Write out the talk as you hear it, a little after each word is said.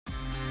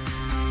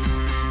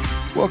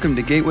Welcome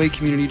to Gateway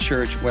Community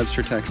Church,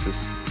 Webster,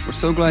 Texas. We're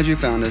so glad you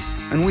found us,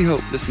 and we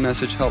hope this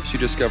message helps you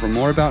discover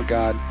more about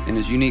God and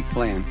His unique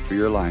plan for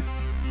your life.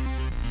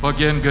 Well,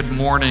 again, good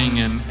morning,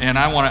 and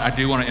I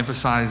do want to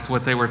emphasize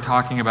what they were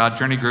talking about.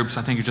 Journey groups,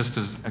 I think, is just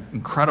an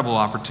incredible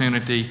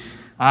opportunity.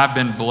 I've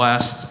been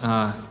blessed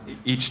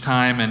each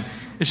time, and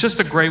it's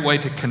just a great way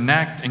to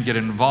connect and get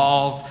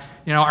involved.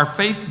 You know, our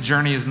faith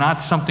journey is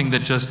not something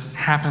that just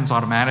happens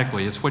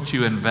automatically. It's what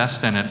you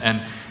invest in it,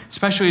 and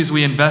especially as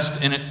we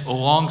invest in it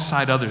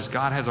alongside others,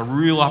 God has a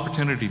real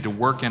opportunity to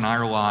work in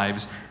our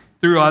lives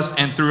through us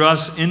and through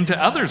us into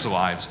others'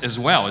 lives as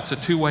well. It's a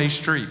two-way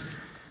street.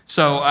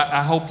 So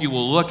I hope you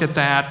will look at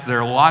that.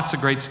 There are lots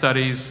of great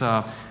studies,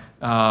 and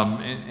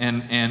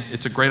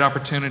it's a great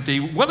opportunity,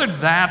 whether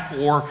that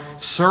or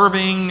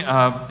serving,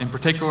 in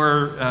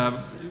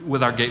particular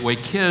with our Gateway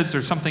Kids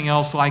or something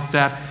else like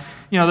that.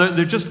 You know,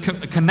 they're just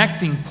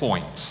connecting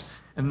points,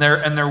 and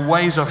they're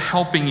ways of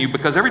helping you,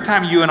 because every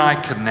time you and I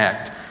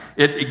connect,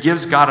 it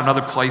gives God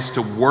another place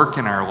to work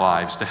in our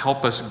lives, to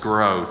help us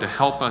grow, to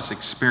help us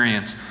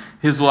experience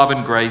His love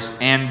and grace,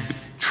 and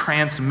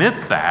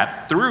transmit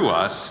that through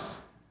us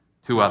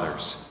to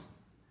others.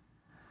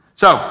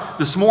 So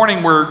this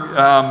morning we're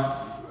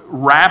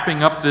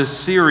wrapping up this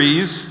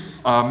series,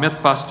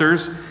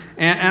 Mythbusters,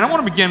 and I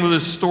want to begin with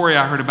this story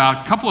I heard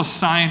about. A couple of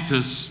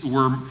scientists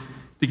were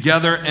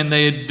together, and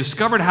they had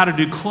discovered how to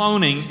do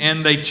cloning,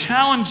 and they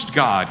challenged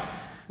God.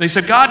 They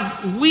said,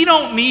 God, we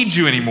don't need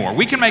you anymore.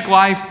 We can make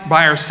life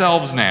by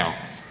ourselves now.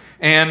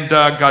 And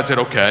God said,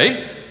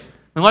 okay,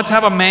 then let's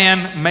have a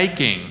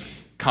man-making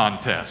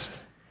contest.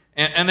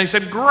 And they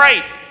said,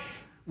 great,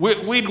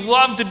 we'd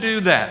love to do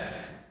that,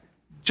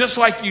 just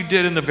like you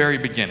did in the very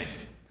beginning.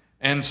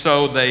 And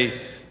so they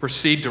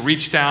proceed to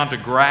reach down to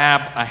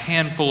grab a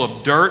handful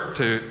of dirt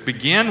to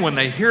begin, when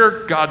they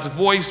hear God's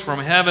voice from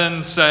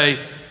heaven say,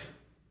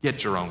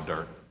 get your own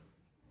dirt.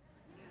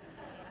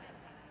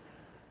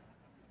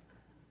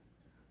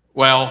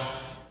 Well,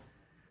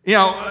 you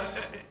know,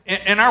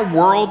 in our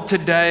world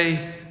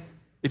today,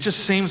 it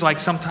just seems like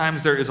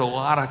sometimes there is a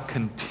lot of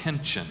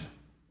contention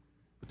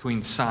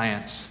between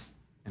science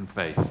and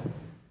faith.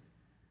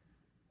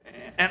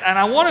 And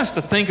I want us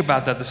to think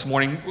about that this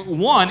morning.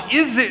 One,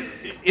 is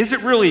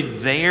it really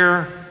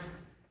there?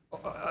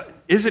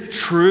 Is it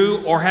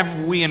true? Or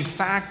have we in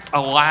fact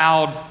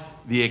allowed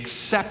the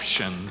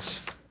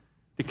exceptions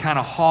to kind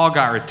of hog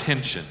our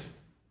attention?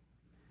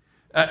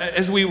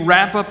 As we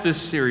wrap up this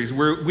series,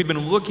 we've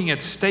been looking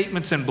at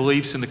statements and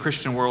beliefs in the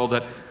Christian world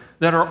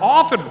that are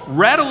often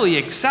readily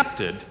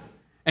accepted,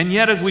 and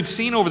yet, as we've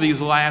seen over these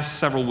last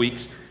several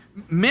weeks,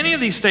 many of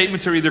these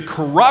statements are either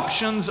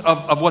corruptions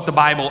of what the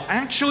Bible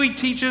actually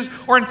teaches,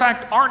 or in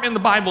fact aren't in the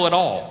Bible at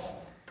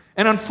all.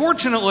 And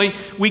unfortunately,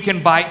 we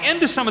can buy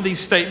into some of these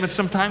statements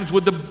sometimes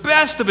with the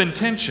best of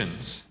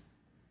intentions,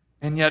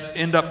 and yet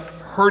end up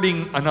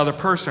hurting another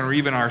person or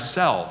even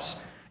ourselves.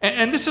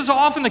 And this is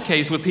often the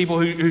case with people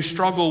who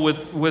struggle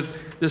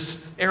with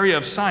this area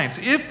of science.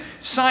 If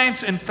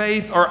science and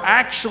faith are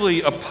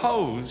actually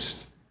opposed,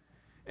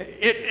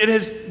 it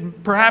has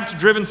perhaps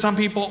driven some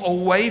people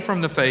away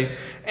from the faith.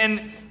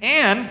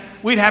 And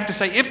we'd have to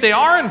say, if they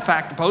are in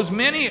fact opposed,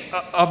 many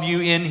of you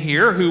in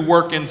here who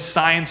work in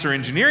science or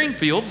engineering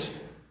fields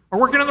are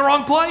working in the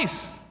wrong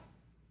place,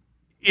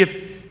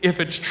 if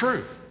it's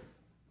true.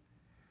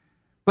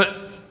 But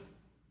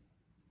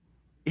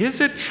is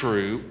it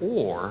true,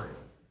 or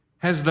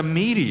has the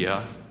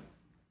media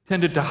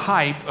tended to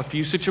hype a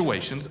few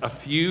situations, a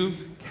few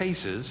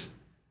cases,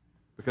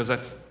 because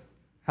that's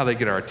how they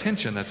get our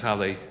attention, that's how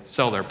they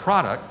sell their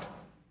product,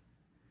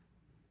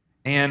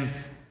 and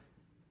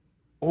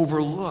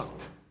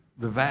overlooked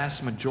the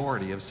vast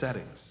majority of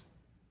settings?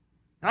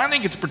 And I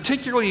think it's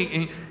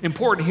particularly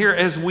important here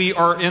as we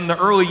are in the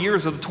early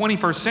years of the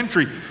 21st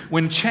century,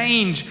 when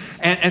change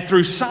and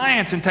through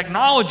science and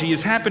technology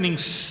is happening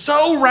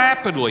so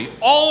rapidly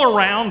all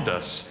around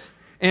us.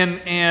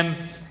 And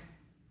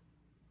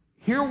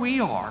here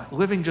we are,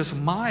 living just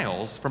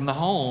miles from the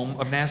home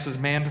of NASA's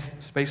Manned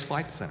Space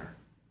Flight Center.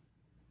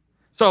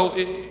 So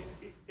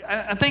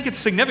I think it's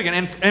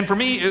significant. And for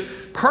me,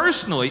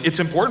 personally, it's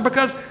important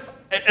because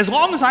as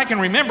long as I can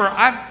remember,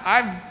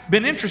 I've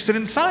been interested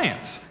in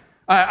science.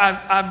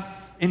 I've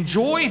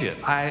enjoyed it.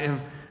 I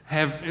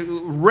have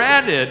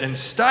read it and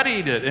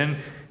studied it. And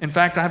in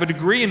fact, I have a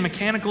degree in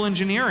mechanical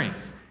engineering.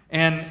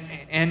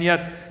 And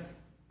yet,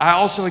 I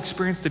also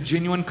experienced a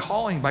genuine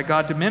calling by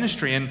God to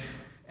ministry.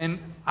 And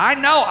I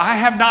know I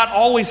have not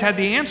always had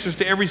the answers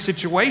to every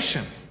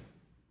situation.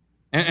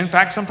 And in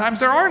fact, sometimes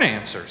there aren't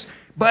answers.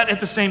 But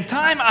at the same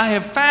time, I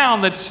have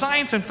found that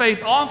science and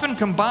faith often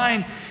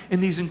combine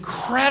in these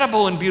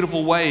incredible and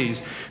beautiful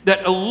ways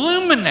that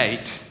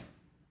illuminate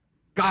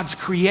God's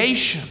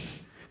creation,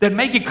 that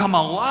make it come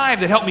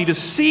alive, that help me to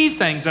see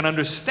things and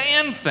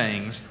understand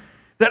things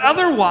that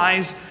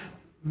otherwise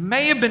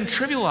may have been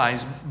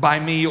trivialized by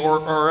me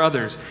or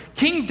others.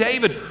 King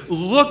David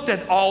looked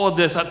at all of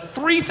this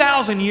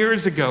 3,000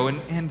 years ago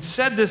and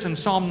said this in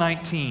Psalm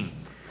 19.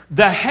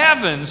 The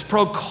heavens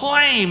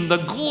proclaim the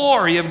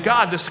glory of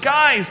God. The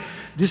skies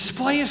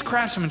display his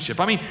craftsmanship.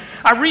 I mean,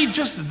 I read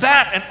just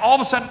that, and all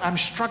of a sudden I'm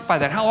struck by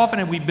that. How often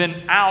have we been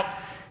out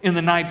in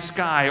the night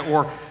sky?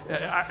 Or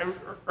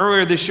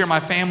earlier this year, my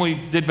family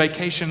did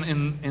vacation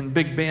in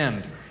Big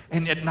Bend,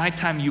 and at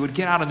nighttime you would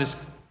get out in this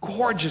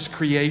gorgeous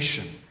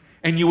creation,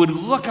 and you would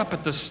look up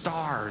at the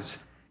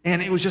stars,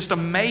 and it was just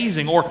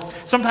amazing. Or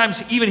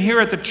sometimes even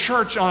here at the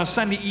church on a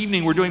Sunday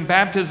evening, we're doing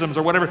baptisms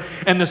or whatever,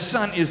 and the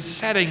sun is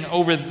setting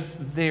over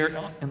there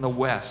in the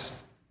west.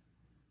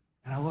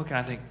 And I look and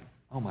I think,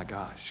 oh my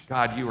gosh,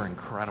 God, you are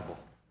incredible.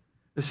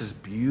 This is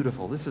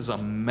beautiful. This is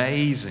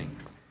amazing.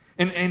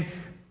 And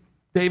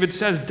David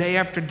says day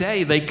after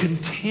day, they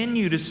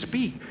continue to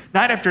speak.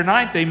 Night after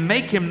night, they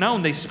make him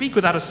known. They speak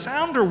without a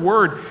sound or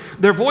word.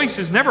 Their voice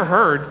is never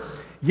heard,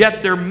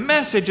 yet their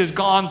message has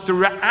gone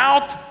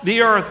throughout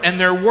the earth and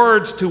their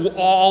words to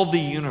all the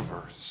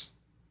universe.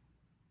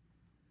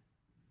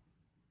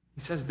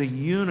 He says the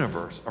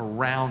universe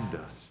around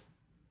us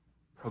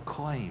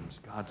proclaims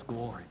God's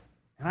glory.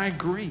 And I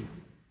agree.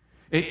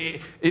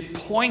 It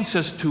points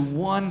us to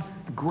one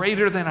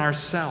greater than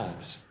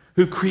ourselves,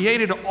 who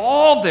created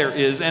all there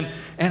is. And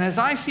as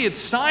I see it,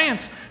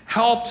 science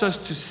helps us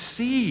to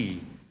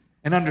see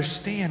and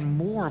understand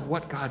more of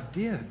what God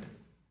did.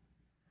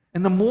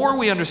 And the more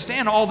we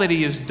understand all that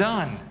he has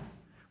done,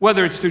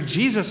 whether it's through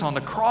Jesus on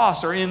the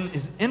cross or in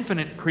his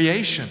infinite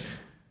creation,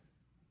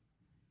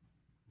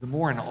 the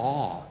more in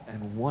awe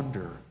and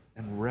wonder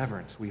and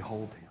reverence we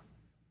hold him.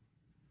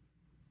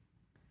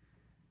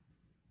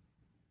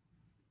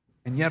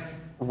 And yet,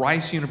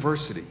 Rice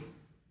University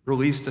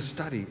released a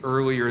study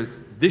earlier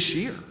this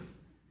year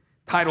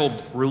titled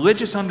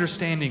Religious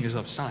Understandings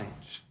of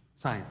Science,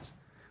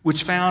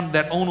 which found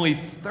that only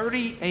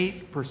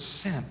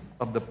 38%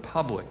 of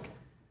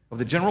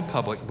the general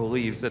public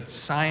believes that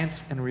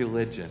science and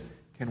religion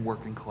can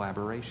work in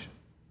collaboration.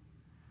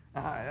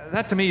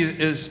 That to me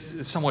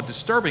is somewhat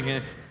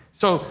disturbing.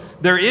 So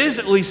there is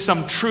at least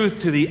some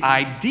truth to the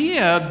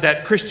idea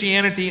that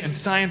Christianity and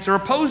science are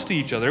opposed to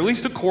each other, at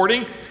least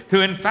according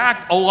to, in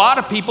fact, a lot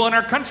of people in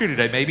our country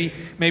today.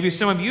 Maybe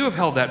some of you have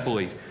held that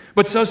belief.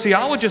 But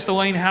sociologist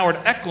Elaine Howard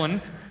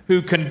Eklund,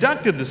 who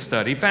conducted the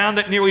study, found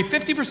that nearly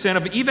 50%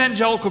 of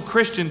evangelical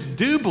Christians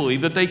do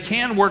believe that they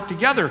can work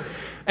together.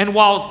 And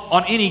while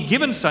on any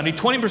given Sunday,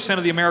 20%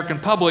 of the American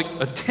public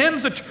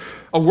attends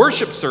a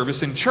worship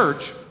service in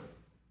church,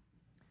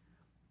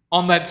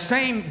 on that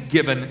same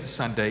given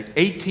Sunday,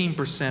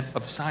 18%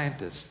 of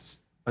scientists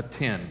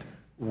attend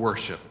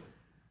worship.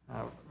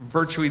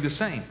 Virtually the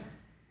same.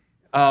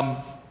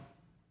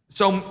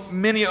 So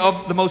many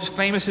of the most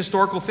famous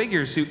historical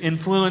figures who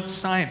influenced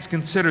science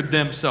considered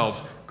themselves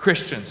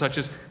Christians, such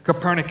as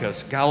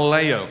Copernicus,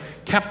 Galileo,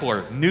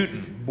 Kepler,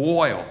 Newton,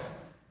 Boyle.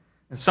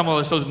 And some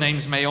of those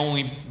names may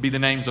only be the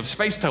names of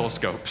space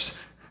telescopes.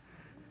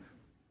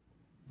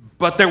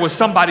 But there was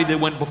somebody that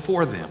went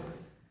before them,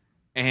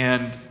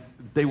 and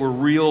they were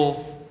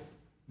real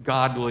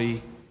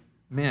godly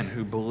men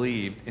who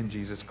believed in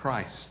Jesus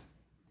Christ.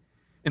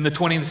 In the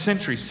 20th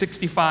century,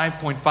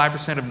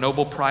 65.5% of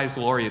Nobel Prize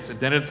laureates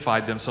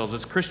identified themselves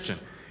as Christian,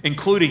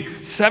 including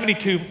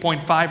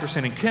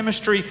 72.5% in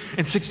chemistry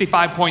and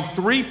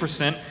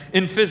 65.3%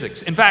 in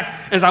physics. In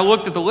fact, as I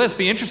looked at the list,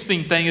 the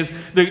interesting thing is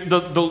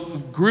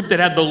the group that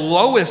had the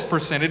lowest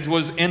percentage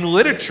was in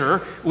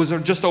literature, was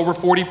just over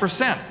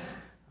 40%.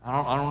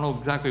 I don't know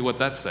exactly what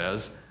that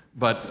says,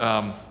 but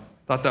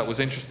thought that was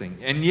interesting.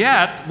 And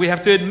yet, we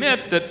have to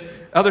admit that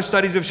other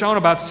studies have shown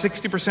about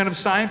 60% of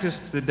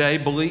scientists today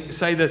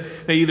say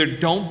that they either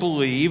don't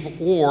believe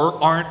or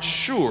aren't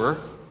sure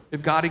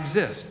if God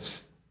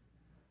exists.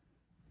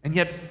 And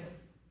yet,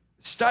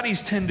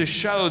 studies tend to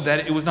show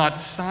that it was not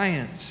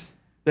science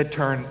that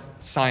turned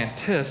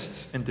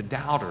scientists into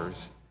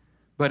doubters,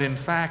 but in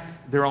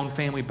fact, their own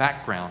family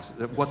backgrounds,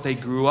 what they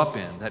grew up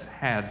in, that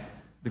had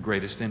the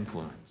greatest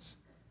influence.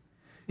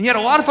 And yet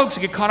a lot of folks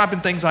get caught up in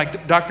things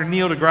like Dr.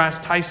 Neil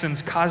deGrasse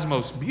Tyson's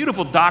Cosmos,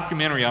 beautiful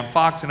documentary on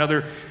Fox and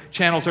other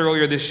channels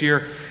earlier this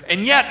year,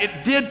 and yet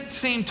it did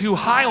seem to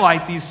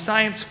highlight these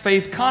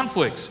science-faith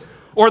conflicts,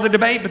 or the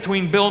debate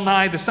between Bill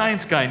Nye, the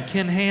science guy, and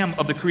Ken Ham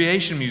of the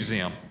Creation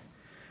Museum.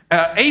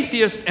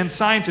 Atheist and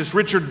scientist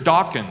Richard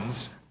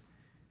Dawkins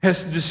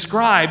has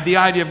described the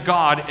idea of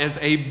God as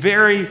a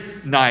very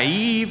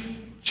naive,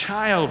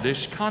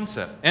 childish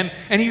concept. And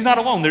he's not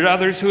alone. There are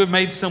others who have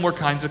made similar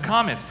kinds of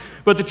comments.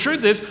 But the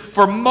truth is,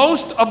 for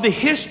most of the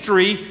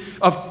history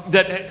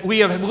that we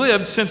have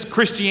lived since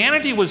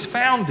Christianity was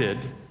founded,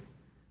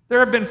 there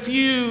have been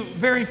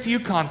very few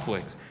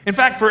conflicts. In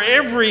fact, for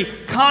every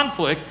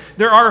conflict,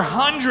 there are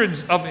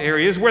hundreds of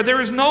areas where there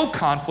is no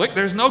conflict,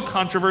 there's no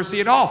controversy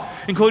at all,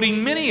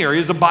 including many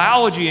areas of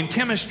biology and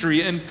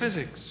chemistry and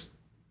physics.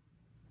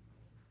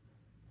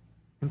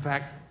 In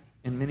fact,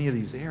 in many of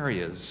these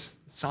areas,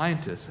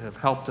 scientists have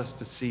helped us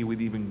to see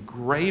with even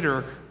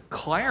greater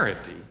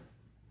clarity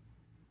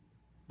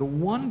the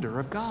wonder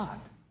of God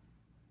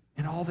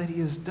and all that he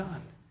has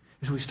done.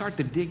 As we start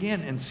to dig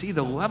in and see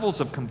the levels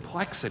of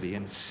complexity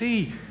and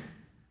see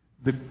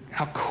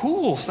how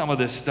cool some of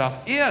this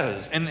stuff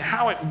is and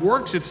how it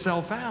works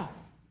itself out.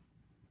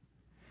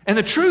 And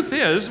the truth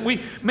is,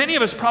 many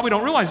of us probably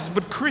don't realize this,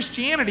 but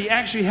Christianity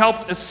actually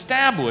helped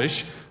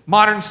establish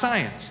modern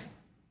science.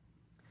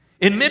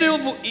 In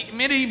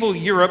medieval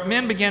Europe,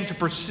 men began to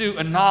pursue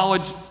a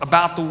knowledge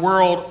about the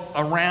world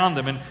around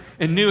them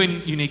in new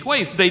and unique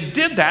ways. They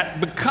did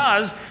that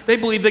because they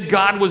believed that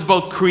God was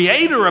both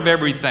creator of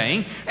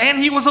everything and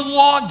he was a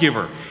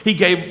lawgiver. He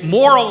gave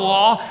moral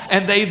law,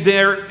 and they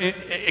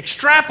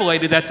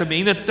extrapolated that to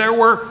mean that there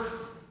were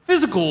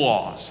physical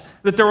laws,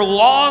 that there were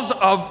laws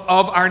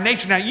of our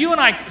nature. Now, you and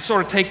I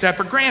sort of take that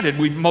for granted.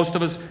 Most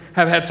of us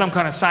have had some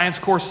kind of science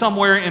course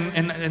somewhere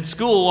in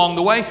school along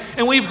the way,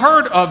 and we've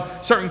heard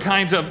of certain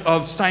kinds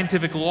of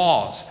scientific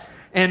laws.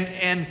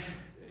 And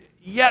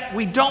yet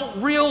we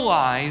don't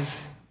realize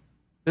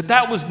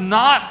that was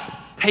not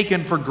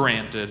taken for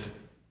granted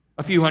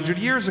a few hundred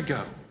years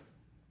ago.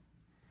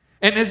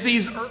 And as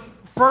these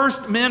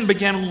first men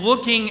began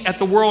looking at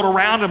the world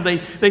around them,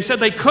 they said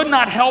they could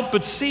not help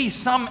but see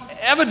some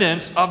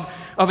evidence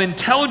of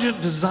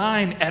intelligent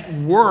design at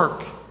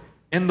work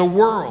in the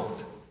world.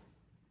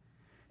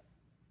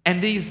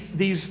 And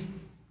these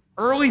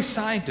early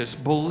scientists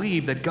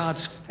believed that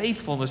God's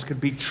faithfulness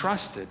could be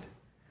trusted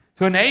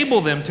to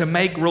enable them to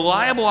make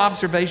reliable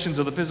observations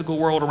of the physical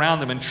world around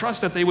them, and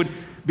trust that they would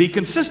be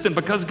consistent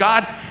because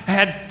God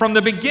had, from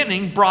the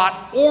beginning,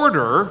 brought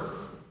order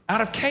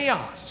out of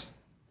chaos.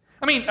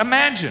 I mean,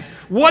 imagine,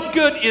 what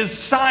good is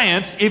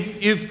science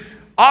if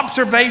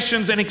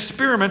observations and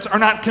experiments are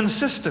not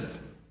consistent?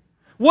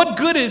 What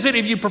good is it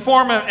if you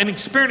perform an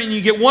experiment and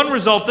you get one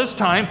result this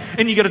time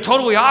and you get a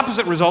totally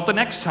opposite result the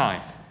next time?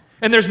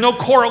 And there's no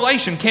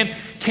correlation.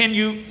 Can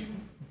you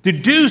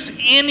deduce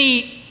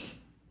any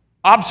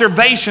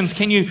observations?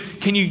 Can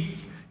you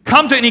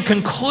come to any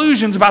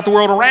conclusions about the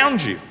world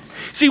around you?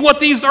 See, what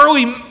these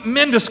early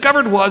men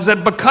discovered was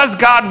that because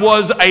God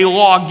was a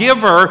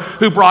lawgiver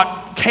who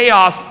brought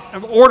chaos,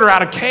 order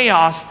out of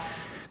chaos,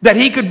 that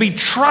he could be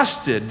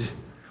trusted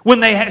when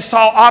they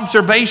saw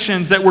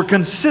observations that were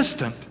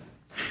consistent.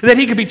 That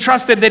he could be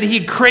trusted that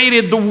he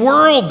created the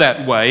world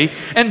that way,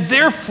 and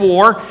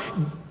therefore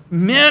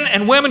men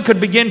and women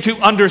could begin to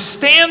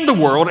understand the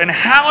world and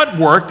how it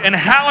worked and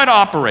how it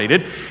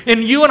operated.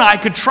 And you and I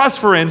could trust,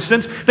 for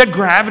instance, that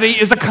gravity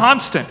is a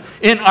constant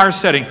in our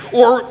setting.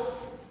 Or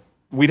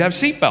we'd have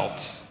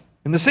seatbelts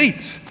in the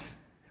seats.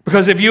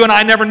 Because if you and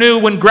I never knew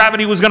when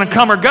gravity was going to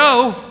come or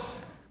go, it'd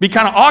be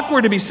kind of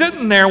awkward to be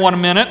sitting there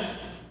 1 minute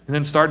and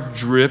then start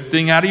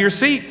drifting out of your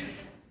seat,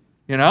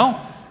 you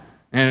know?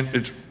 And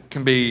it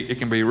can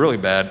be really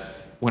bad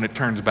when it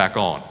turns back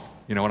on.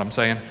 You know what I'm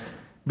saying?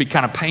 It'd be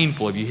kind of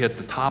painful if you hit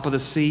the top of the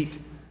seat.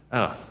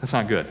 Oh, that's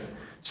not good.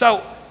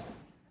 So,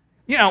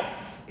 you know,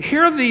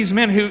 here are these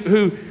men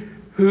who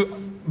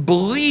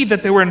believe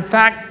that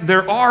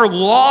there are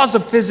laws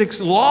of physics,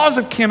 laws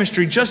of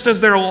chemistry, just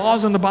as there are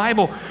laws in the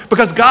Bible,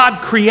 because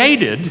God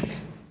created,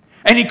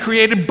 and he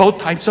created both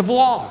types of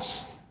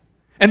laws.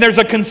 And there's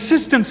a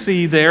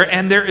consistency there,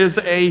 and there is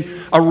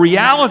a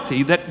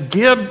reality that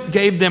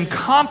gave them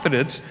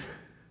confidence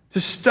to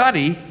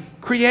study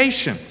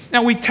creation.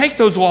 Now, we take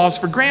those laws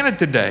for granted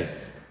today,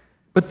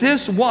 but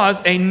this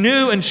was a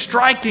new and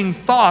striking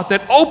thought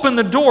that opened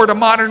the door to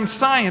modern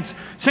science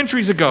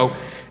centuries ago,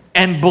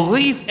 and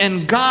belief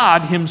in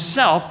God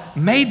himself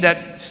made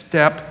that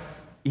step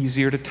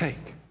easier to take.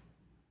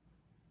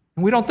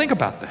 And we don't think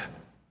about that.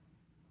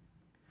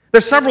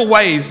 There's several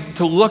ways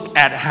to look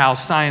at how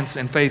science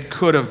and faith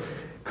could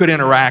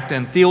interact,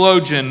 and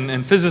theologian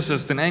and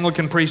physicist and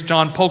Anglican priest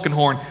John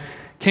Polkinghorne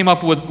came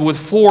up with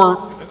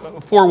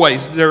four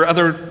ways. There are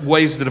other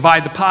ways to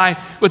divide the pie,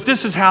 but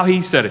this is how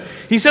he said it.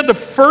 He said the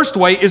first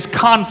way is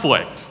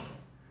conflict.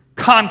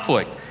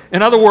 Conflict.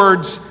 In other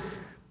words,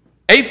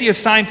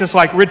 atheist scientists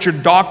like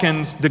Richard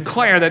Dawkins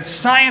declare that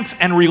science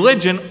and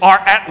religion are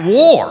at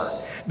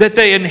war, that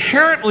they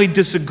inherently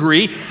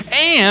disagree,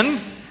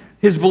 and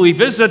his belief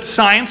is that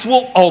science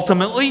will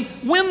ultimately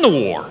win the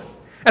war.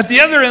 At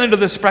the other end of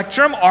the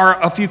spectrum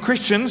are a few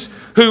Christians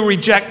who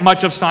reject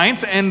much of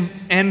science and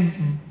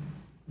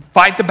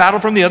fight the battle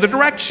from the other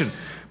direction.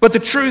 But the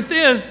truth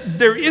is,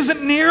 there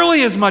isn't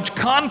nearly as much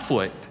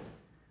conflict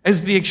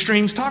as the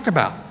extremes talk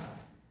about.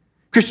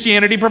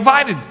 Christianity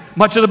provided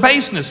much of the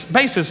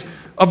basis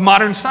of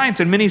modern science,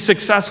 and many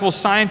successful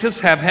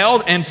scientists have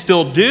held and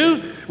still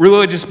do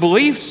religious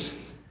beliefs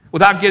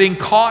without getting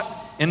caught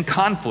in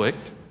conflict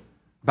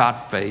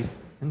about faith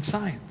and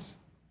science.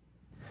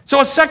 So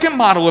a second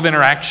model of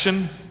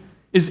interaction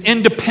is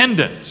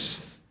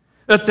independence,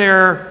 that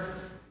they're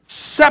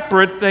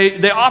separate,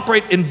 they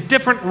operate in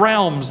different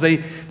realms, they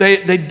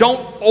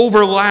don't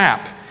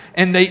overlap,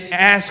 and they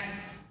ask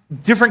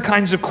different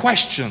kinds of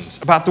questions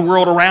about the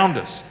world around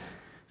us.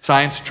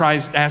 Science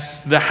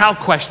asks the how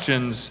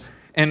questions,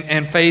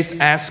 and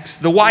faith asks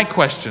the why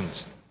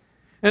questions.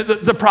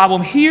 The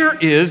problem here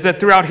is that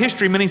throughout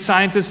history, many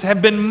scientists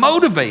have been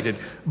motivated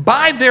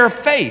by their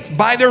faith,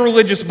 by their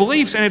religious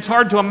beliefs, and it's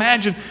hard to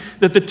imagine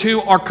that the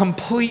two are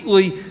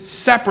completely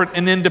separate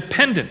and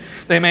independent.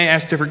 They may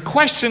ask different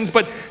questions,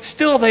 but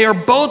still they are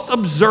both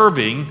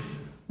observing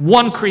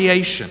one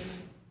creation,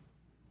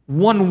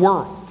 one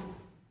world.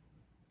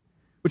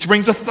 Which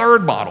brings a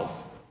third model,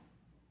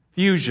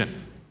 fusion,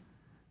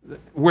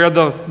 where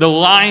the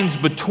lines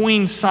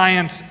between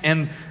science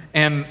and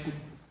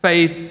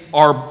faith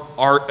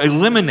are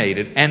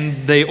eliminated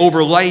and they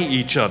overlay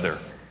each other.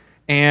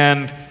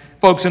 And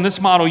folks in this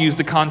model use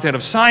the content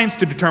of science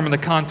to determine the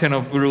content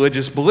of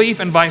religious belief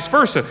and vice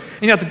versa.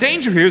 And yet the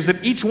danger here is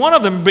that each one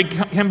of them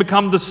can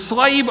become the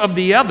slave of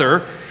the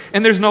other,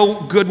 and there's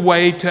no good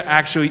way to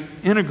actually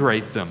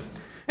integrate them.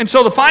 And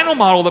so the final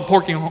model that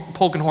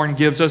Polkinghorne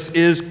gives us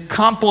is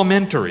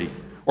complementary,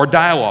 or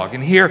dialogue.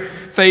 And here,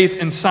 faith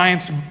and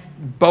science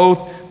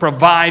both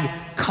provide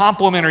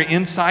complementary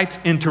insights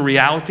into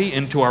reality,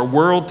 into our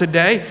world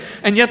today,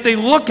 and yet they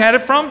look at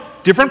it from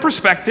different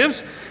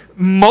perspectives.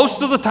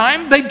 Most of the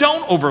time, they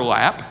don't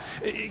overlap.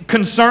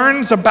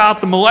 Concerns about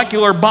the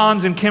molecular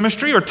bonds in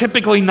chemistry are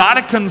typically not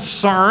a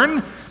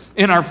concern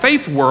in our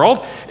faith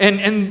world,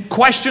 and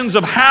questions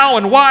of how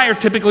and why are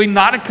typically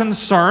not a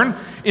concern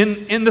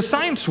in the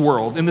science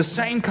world in the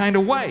same kind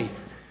of way.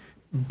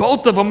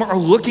 Both of them are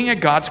looking at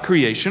God's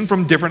creation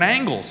from different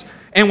angles.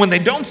 And when they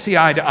don't see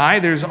eye to eye,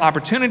 there's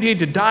opportunity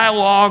to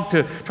dialogue,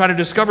 to try to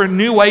discover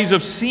new ways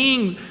of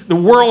seeing the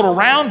world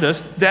around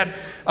us that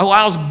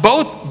allows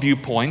both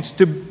viewpoints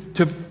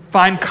to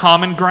find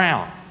common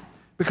ground.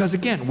 Because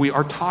again, we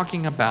are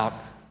talking about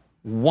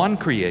one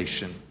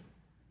creation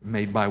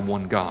made by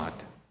one God.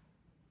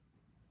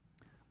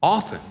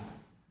 Often,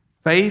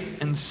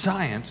 faith and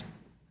science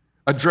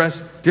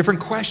address different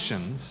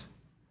questions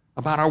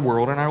about our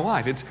world and our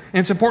life.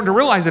 It's important to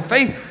realize that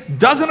faith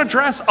doesn't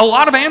address a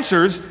lot of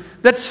answers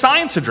that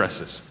science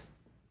addresses.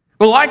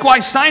 But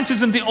likewise, science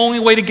isn't the only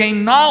way to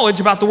gain knowledge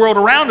about the world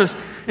around us,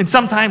 and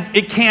sometimes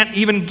it can't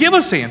even give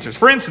us answers.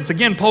 For instance,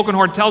 again,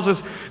 Polkinghorne tells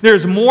us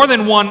there's more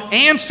than one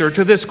answer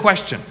to this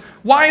question.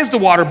 Why is the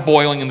water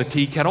boiling in the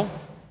tea kettle?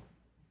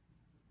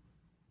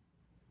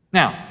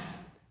 Now,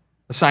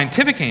 a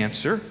scientific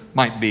answer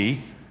might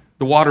be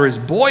the water is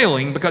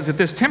boiling because at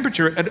this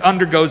temperature it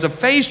undergoes a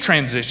phase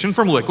transition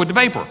from liquid to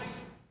vapor.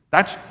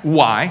 That's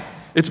why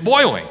it's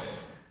boiling.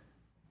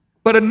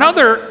 But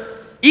another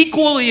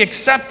equally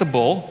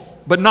acceptable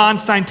but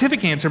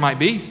non-scientific answer might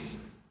be,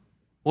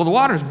 well, the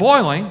water is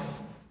boiling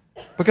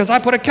because I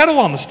put a kettle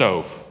on the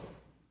stove.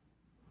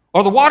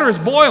 Or the water is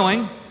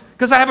boiling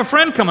because I have a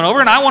friend coming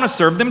over and I want to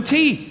serve them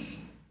tea.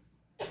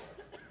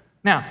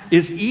 Now,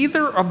 is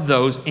either of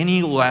those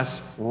any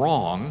less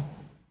wrong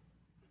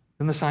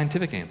than the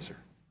scientific answer?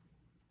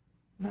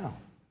 No.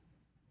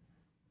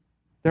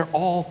 They're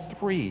all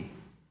three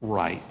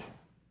right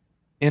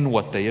in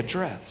what they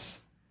address.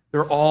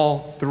 They're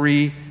all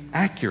three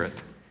accurate.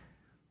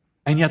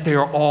 And yet they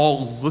are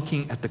all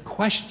looking at the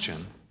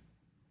question,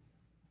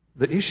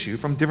 the issue,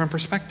 from different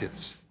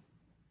perspectives.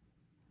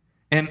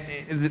 And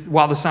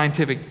while the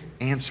scientific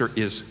answer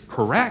is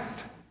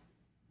correct,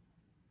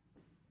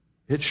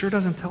 it sure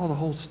doesn't tell the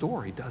whole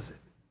story, does it?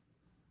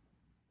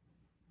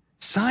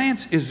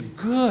 Science is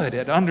good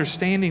at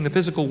understanding the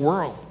physical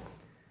world,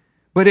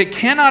 but it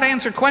cannot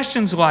answer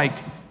questions like,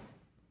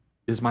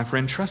 is my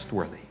friend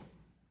trustworthy?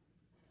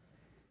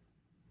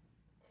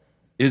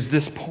 Is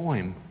this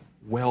poem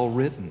well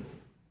written? In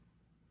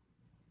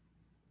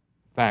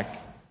fact,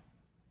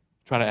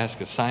 try to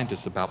ask a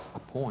scientist about a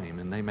poem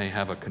and they may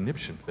have a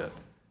conniption fit.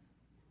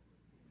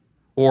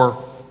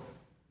 Or,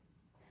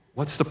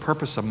 what's the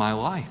purpose of my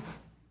life?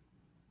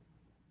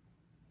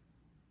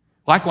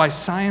 Likewise,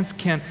 science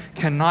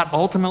cannot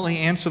ultimately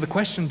answer the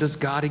question, does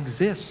God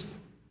exist?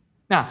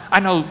 Now,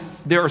 I know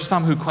there are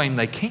some who claim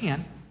they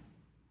can,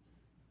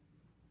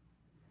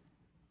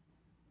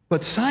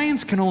 but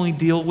science can only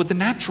deal with the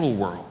natural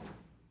world,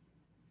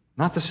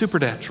 not the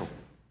supernatural.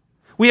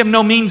 We have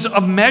no means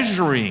of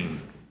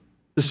measuring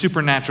the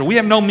supernatural. We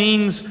have no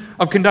means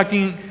of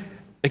conducting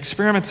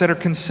experiments that are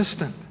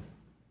consistent.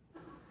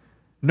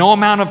 No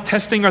amount of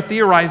testing or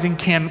theorizing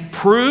can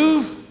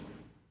prove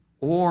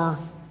or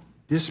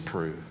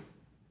disprove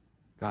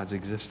God's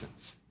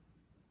existence.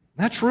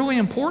 That's really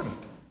important.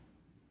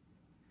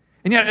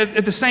 And yet,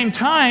 at the same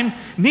time,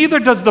 neither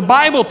does the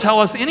Bible tell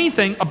us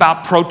anything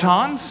about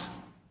protons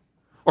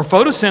or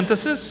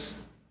photosynthesis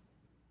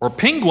or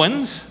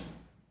penguins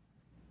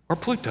or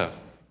Pluto.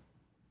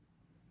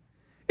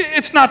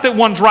 It's not that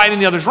one's right and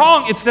the other's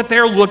wrong. It's that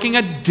they're looking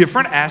at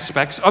different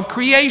aspects of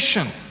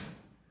creation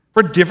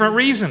for different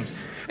reasons.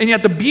 And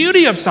yet the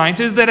beauty of science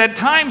is that at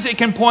times it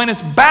can point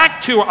us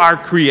back to our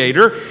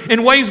Creator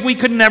in ways we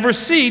could never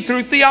see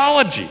through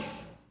theology.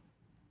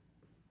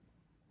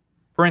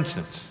 For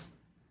instance,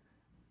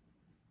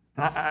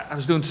 I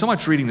was doing so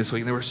much reading this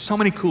week, and there were so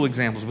many cool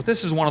examples, but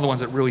this is one of the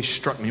ones that really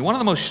struck me. One of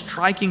the most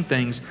striking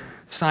things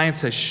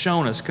science has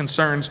shown us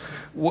concerns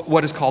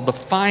what is called the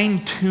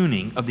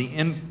fine-tuning of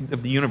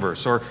the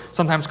universe, or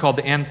sometimes called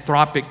the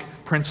anthropic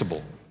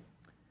principle.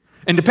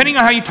 And depending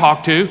on how you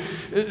talk to,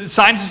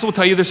 scientists will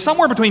tell you there's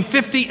somewhere between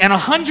 50 and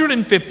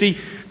 150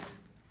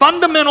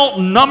 fundamental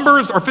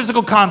numbers or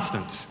physical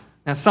constants.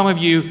 Now, some of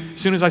you,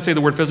 as soon as I say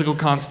the word physical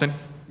constant,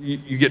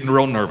 you get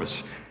real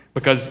nervous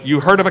because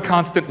you heard of a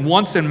constant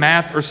once in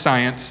math or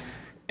science,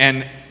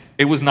 and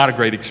it was not a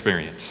great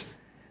experience.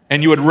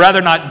 and you would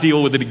rather not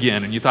deal with it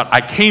again. And you thought,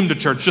 I came to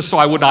church just so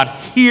I would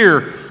not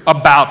hear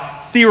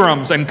about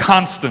theorems and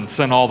constants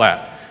and all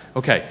that.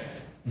 Okay,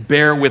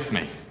 bear with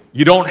me.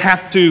 You don't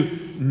have to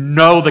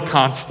know the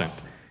constant.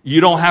 You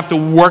don't have to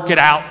work it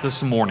out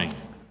this morning,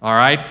 all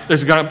right?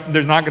 There's not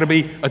going to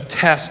be a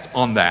test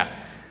on that.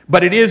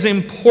 But it is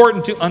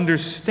important to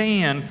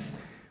understand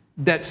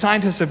that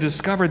scientists have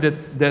discovered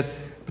that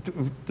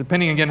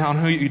depending again on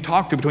who you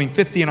talk to, between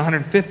 50 and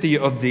 150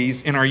 of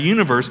these in our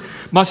universe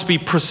must be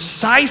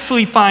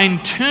precisely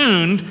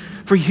fine-tuned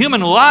for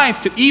human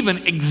life to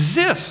even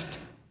exist.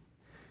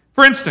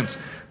 For instance,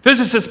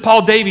 physicist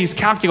Paul Davies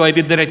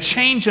calculated that a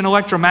change in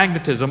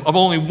electromagnetism of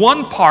only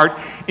 1 part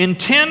in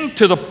 10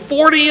 to the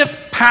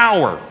 40th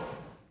power.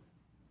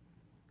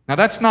 Now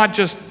that's not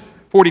just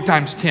 40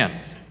 times 10.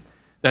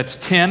 That's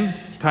 10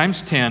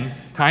 times 10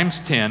 times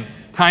 10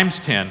 times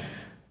 10,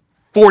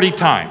 40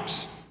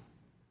 times.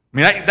 I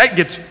mean, that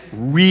gets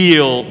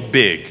real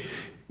big.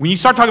 When you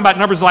start talking about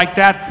numbers like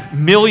that,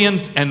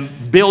 millions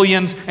and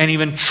billions and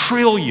even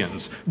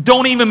trillions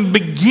don't even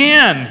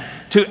begin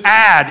to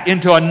add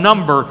into a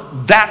number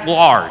that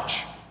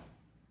large.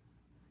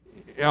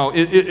 You know,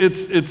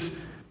 it's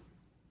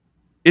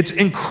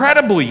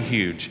incredibly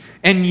huge.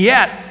 And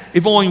yet,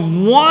 if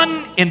only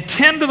 1 in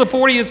 10 to the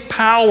 40th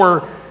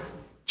power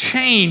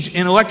change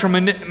in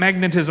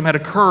electromagnetism had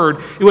occurred,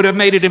 it would have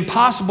made it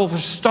impossible for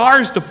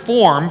stars to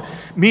form,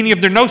 meaning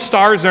if there are no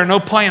stars, there are no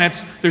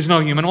planets, there's no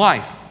human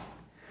life.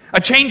 A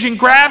change in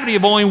gravity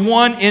of only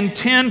 1 in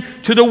 10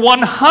 to the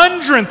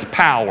 100th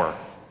power.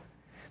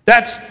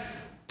 That's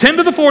 10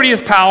 to the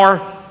 40th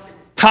power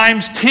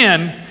times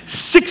 10,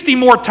 60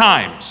 more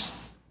times.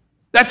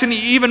 That's an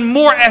even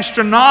more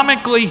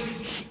astronomically,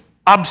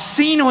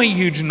 obscenely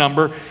huge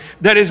number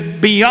that is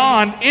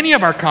beyond any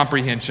of our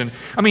comprehension.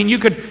 I mean, you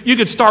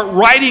could start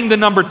writing the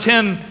number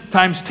 10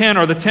 times 10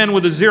 or the 10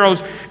 with the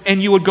zeros,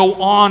 and you would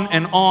go on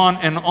and on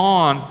and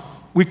on.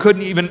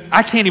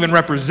 I can't even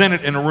represent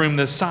it in a room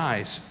this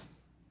size.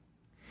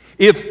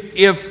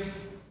 If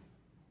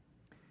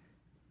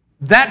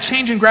that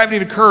change in gravity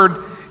had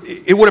occurred,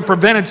 it would have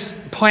prevented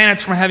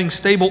planets from having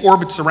stable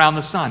orbits around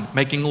the sun,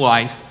 making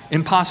life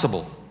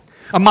impossible.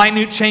 A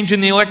minute change in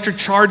the electric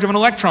charge of an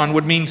electron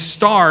would mean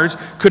stars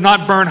could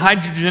not burn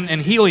hydrogen and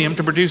helium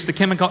to produce the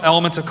chemical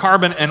elements of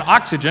carbon and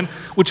oxygen,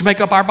 which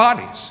make up our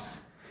bodies.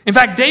 In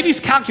fact, Davies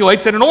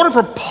calculates that in order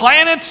for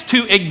planets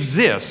to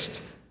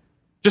exist,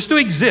 just to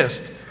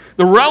exist,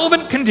 the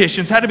relevant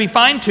conditions had to be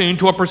fine-tuned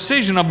to a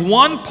precision of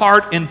 1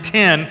 part in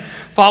 10,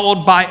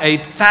 followed by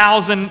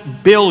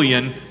 1,000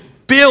 billion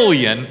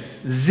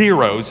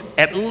zeros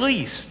at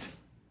least.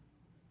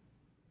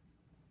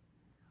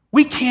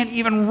 We can't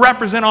even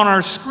represent on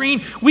our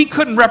screen. We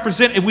couldn't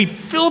represent, if we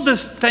filled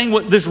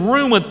this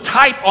room with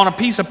type on a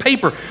piece of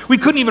paper, we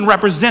couldn't even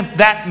represent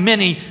that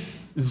many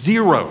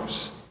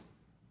zeros.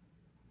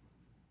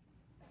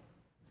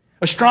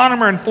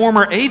 Astronomer and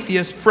former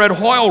atheist Fred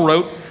Hoyle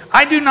wrote,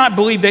 "I do not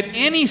believe that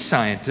any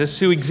scientist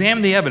who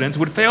examined the evidence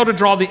would fail to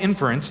draw the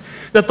inference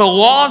that the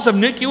laws of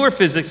nuclear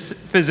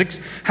physics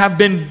have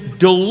been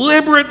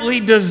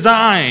deliberately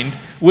designed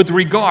with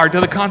regard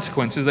to the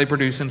consequences they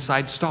produce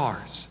inside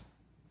stars."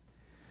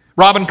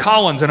 Robin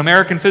Collins, an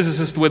American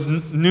physicist with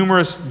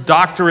numerous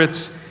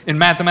doctorates in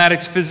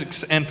mathematics,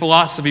 physics, and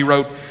philosophy,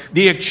 wrote,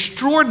 "The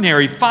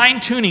extraordinary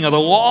fine-tuning of the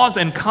laws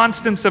and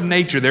constants of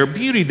nature, their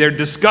beauty, their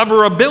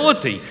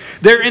discoverability,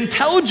 their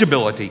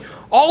intelligibility,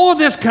 all of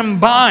this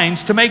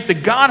combines to make the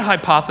God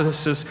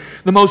hypothesis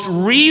the most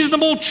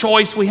reasonable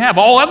choice we have.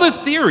 All other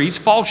theories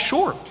fall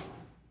short."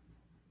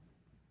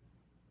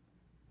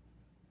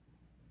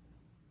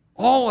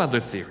 All other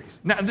theories.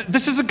 Now,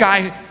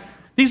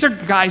 these are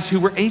guys who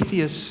were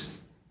atheists,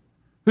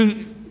 who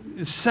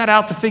set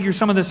out to figure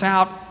some of this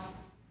out,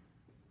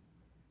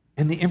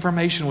 and the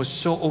information was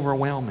so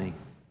overwhelming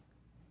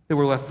they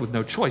were left with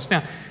no choice.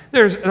 Now,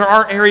 there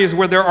are areas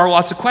where there are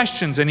lots of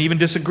questions and even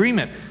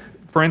disagreement.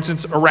 For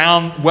instance,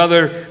 around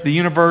whether the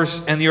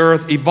universe and the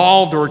earth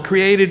evolved or were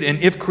created, and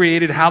if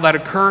created, how that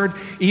occurred.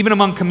 Even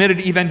among committed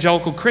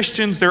evangelical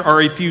Christians, there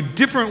are a few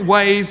different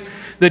ways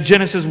that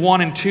Genesis 1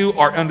 and 2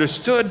 are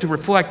understood to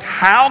reflect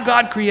how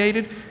God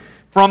created,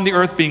 from the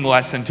earth being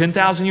less than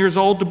 10,000 years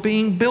old to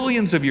being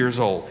billions of years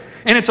old.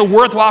 And it's a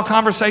worthwhile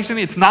conversation.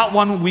 It's not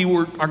one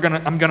I'm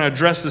going to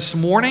address this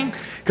morning,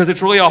 because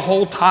it's really a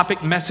whole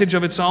topic message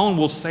of its own.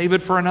 We'll save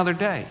it for another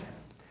day.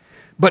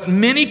 But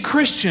many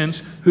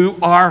Christians who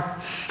are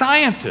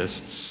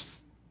scientists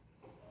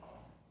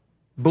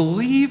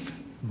believe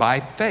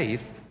by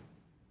faith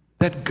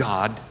that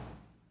God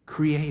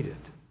created.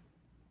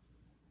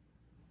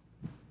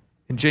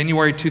 In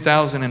January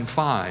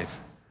 2005,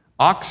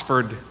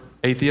 Oxford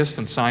atheist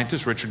and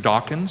scientist Richard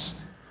Dawkins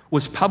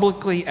was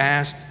publicly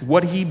asked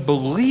what he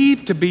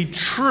believed to be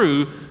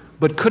true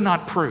but could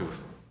not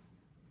prove.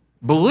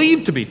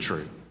 Believed to be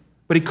true,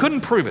 but he couldn't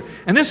prove it.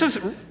 And this is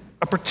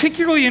a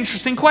particularly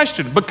interesting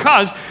question,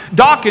 because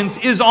Dawkins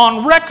is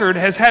on record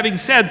as having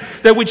said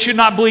that we should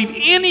not believe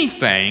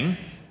anything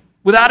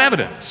without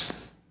evidence.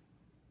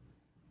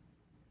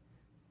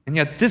 And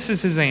yet this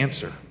is his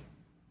answer.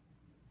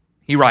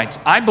 He writes,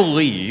 I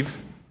believe,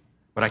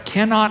 but I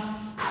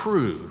cannot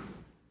prove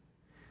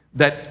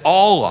that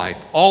all life,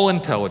 all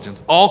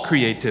intelligence, all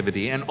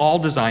creativity, and all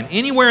design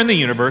anywhere in the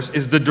universe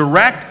is the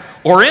direct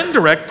or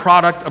indirect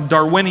product of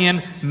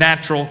Darwinian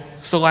natural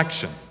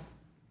selection.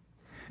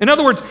 In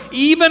other words,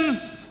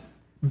 even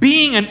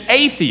being an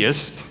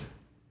atheist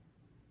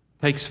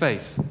takes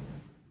faith.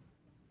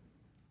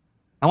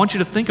 I want you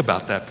to think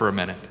about that for a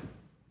minute.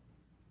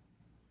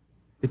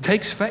 It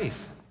takes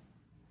faith.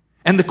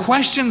 And the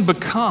question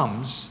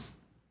becomes,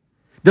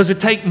 does it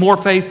take more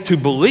faith to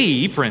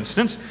believe, for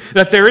instance,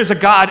 that there is a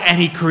God and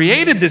He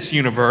created this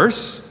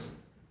universe,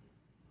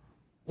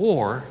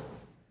 or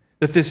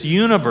that this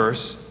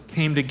universe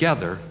came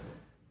together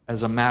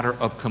as a matter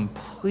of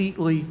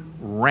completely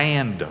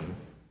random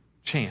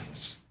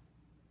chance?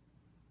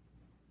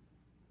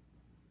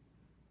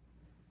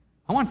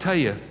 I want to tell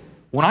you,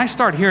 when I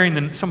start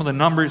hearing some of the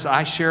numbers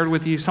I shared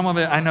with you, some of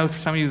it, I know for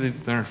some of you,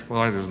 there's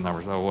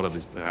numbers, what are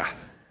these?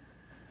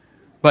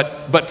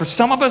 But for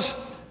some of us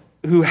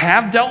who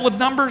have dealt with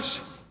numbers,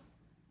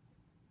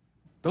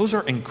 those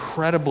are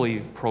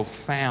incredibly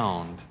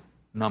profound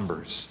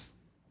numbers.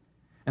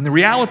 And the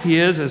reality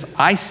is, as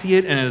I see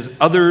it and as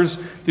others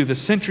through the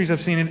centuries have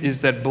seen it,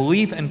 is that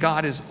belief in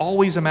God is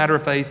always a matter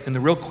of faith, and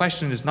the real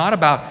question is not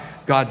about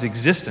God's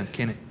existence,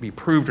 can it be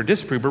proved or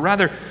disproved, but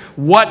rather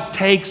what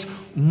takes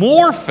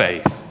more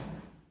faith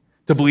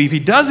to believe He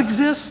does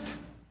exist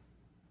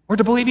or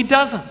to believe He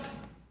doesn't.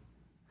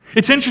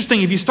 It's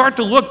interesting, if you start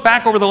to look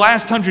back over the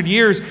last 100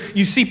 years,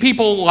 you see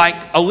people like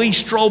Ali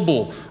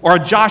Strobel or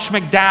Josh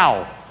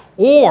McDowell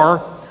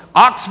or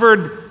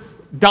Oxford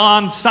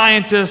Don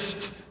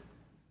scientist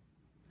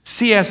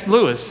C.S.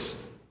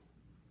 Lewis,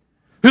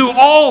 who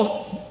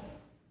all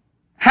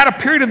had a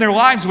period in their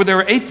lives where they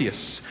were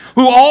atheists,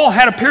 who all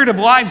had a period of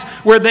lives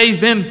where they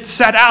then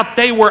set out,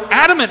 they were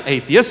adamant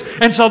atheists,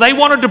 and so they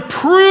wanted to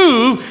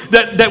prove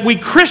that we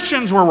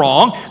Christians were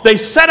wrong. They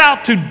set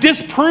out to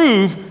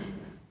disprove.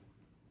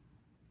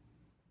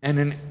 And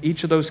in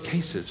each of those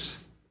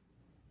cases,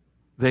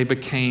 they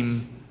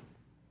became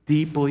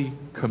deeply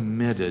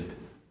committed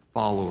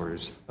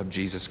followers of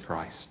Jesus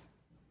Christ.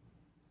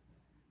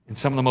 In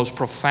some of the most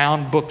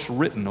profound books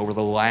written over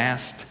the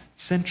last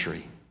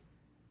century.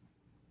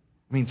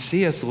 I mean,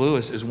 C.S.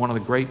 Lewis is one of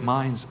the great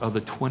minds of the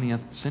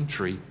 20th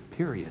century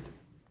period,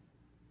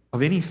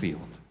 of any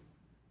field.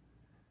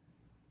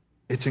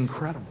 It's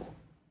incredible.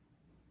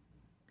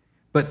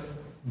 But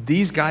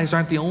these guys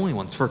aren't the only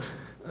ones. For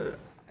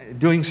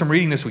doing some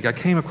reading this week, I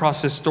came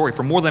across this story.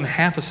 For more than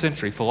half a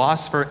century,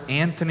 philosopher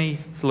Antony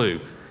Flew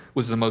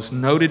was the most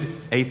noted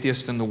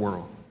atheist in the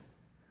world,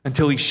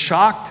 until he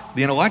shocked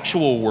the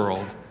intellectual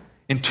world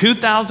in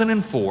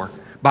 2004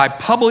 by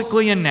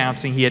publicly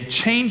announcing he had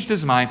changed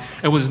his mind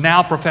and was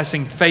now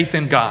professing faith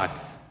in God.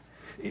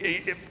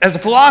 As a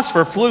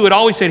philosopher, Flew had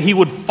always said he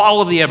would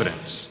follow the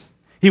evidence.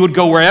 He would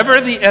go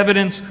wherever the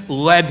evidence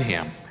led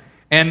him.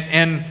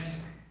 And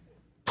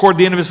toward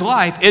the end of his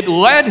life, it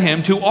led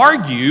him to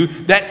argue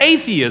that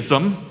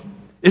atheism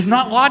is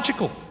not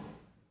logical.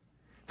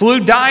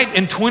 Flew died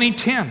in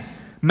 2010,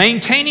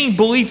 maintaining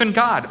belief in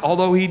God,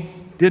 although he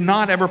did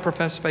not ever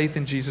profess faith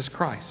in Jesus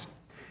Christ.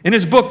 In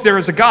his book, There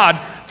Is a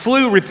God,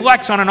 Flew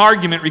reflects on an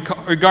argument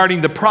regarding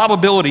the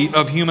probability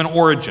of human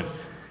origin.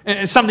 And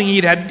it's something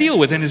he'd had to deal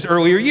with in his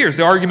earlier years.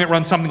 The argument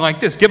runs something like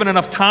this: given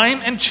enough time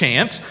and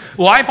chance,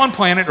 life on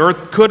planet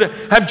Earth could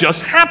have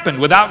just happened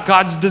without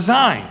God's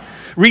design.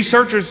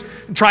 Researchers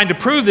trying to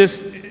prove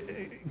this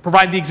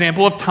provide the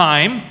example of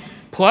time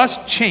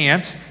plus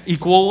chance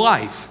equal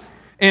life.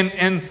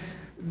 And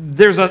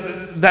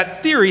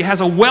that theory has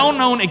a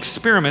well-known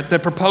experiment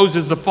that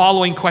proposes the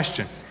following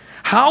question: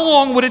 how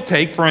long would it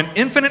take for an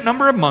infinite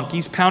number of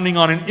monkeys pounding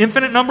on an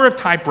infinite number of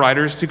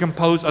typewriters to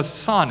compose a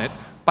sonnet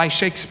by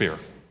Shakespeare?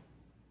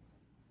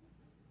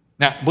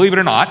 Now, believe it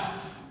or not,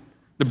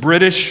 the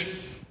British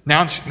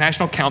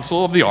National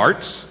Council of the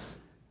Arts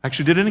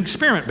actually did an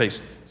experiment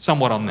based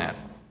somewhat on that.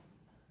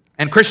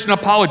 And Christian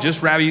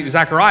apologist Ravi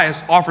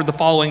Zacharias offered the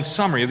following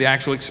summary of the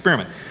actual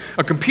experiment.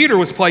 A computer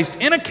was placed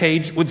in a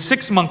cage with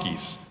 6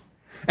 monkeys,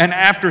 and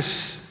after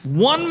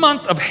 1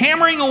 month of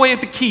hammering away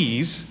at the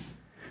keys,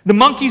 the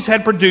monkeys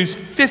had produced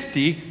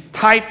 50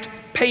 typed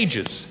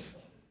pages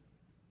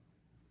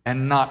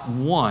and not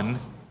one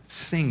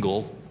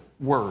single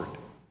word.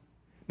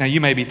 Now, you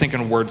may be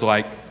thinking of words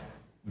like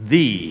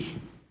the,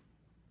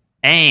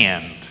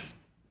 and,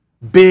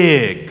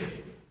 big,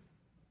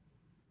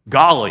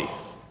 golly.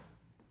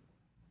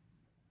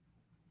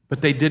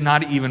 But they did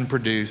not even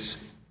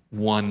produce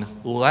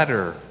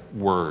one-letter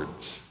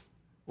words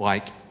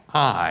like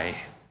I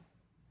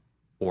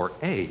or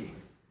a.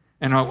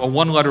 And a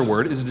one-letter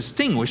word is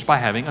distinguished by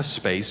having a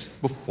space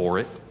before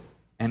it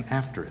and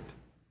after it.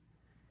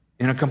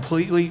 In a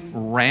completely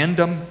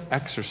random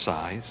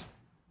exercise,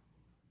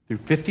 through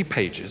 50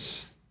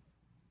 pages,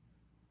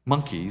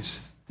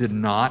 monkeys did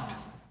not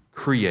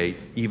create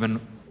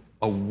even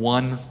a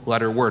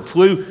one-letter word.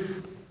 Flew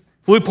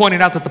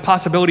pointed out that the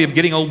possibility of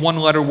getting a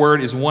one-letter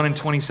word is 1 in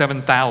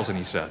 27,000,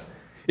 he said.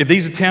 If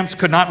these attempts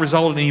could not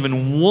result in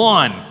even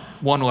one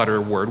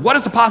one-letter word? What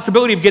is the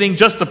possibility of getting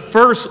just the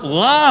first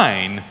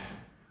line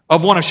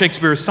of one of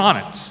Shakespeare's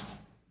sonnets,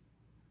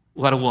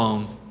 let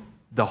alone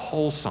the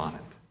whole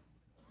sonnet?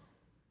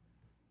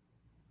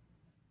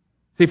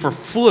 See, for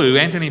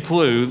Antony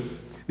Flew,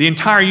 the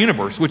entire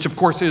universe, which of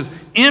course is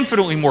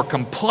infinitely more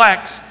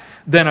complex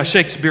than a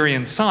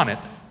Shakespearean sonnet,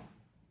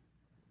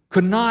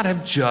 could not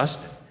have just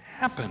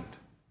happened.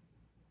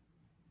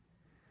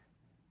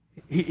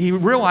 He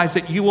realized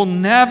that you will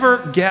never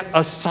get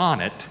a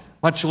sonnet,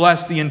 much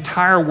less the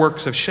entire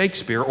works of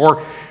Shakespeare,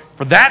 or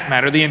for that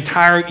matter, the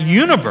entire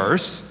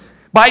universe,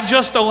 by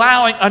just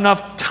allowing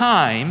enough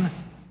time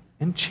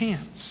and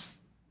chance.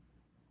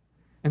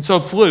 And so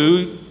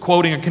Flew,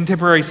 quoting a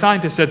contemporary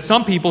scientist, said,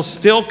 "Some people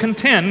still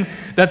contend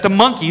that the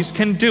monkeys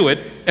can do it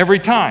every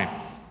time."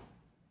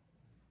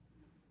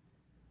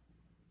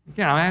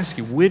 Again, I ask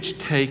you, which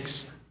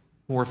takes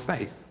more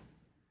faith?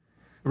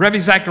 Rev.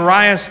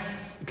 Zacharias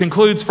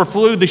concludes, for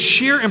Flew, the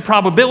sheer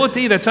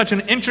improbability that such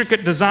an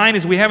intricate design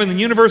as we have in the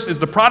universe is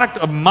the product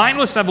of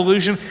mindless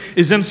evolution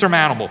is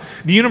insurmountable.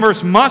 The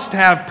universe must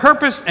have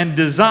purpose and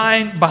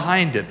design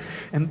behind it.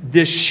 And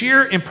this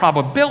sheer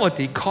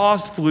improbability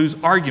caused Flew's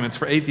arguments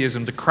for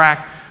atheism to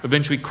crack,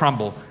 eventually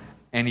crumble,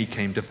 and he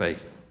came to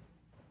faith.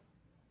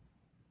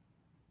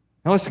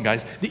 Now listen,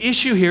 guys, the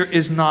issue here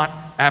is not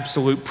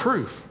absolute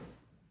proof,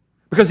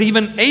 because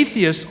even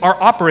atheists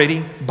are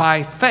operating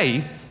by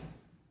faith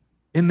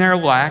in their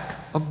lack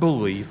of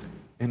belief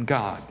in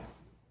God.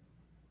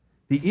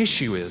 The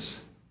issue is,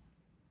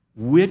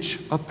 which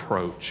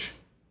approach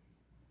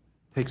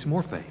takes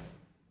more faith?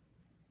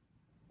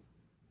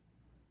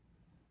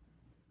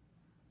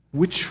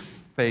 Which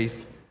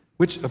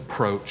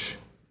approach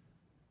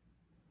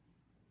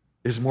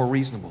is more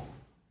reasonable?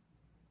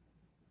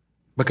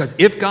 Because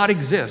if God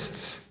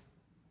exists,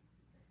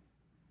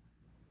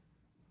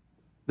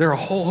 there are a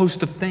whole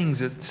host of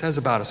things it says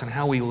about us and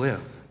how we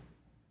live.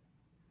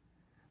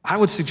 I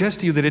would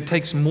suggest to you that it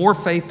takes more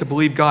faith to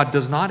believe God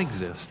does not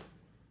exist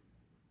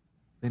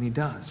than he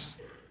does.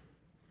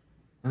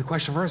 And the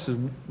question for us is,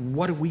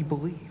 what do we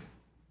believe?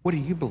 What do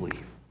you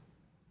believe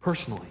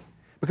personally?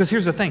 Because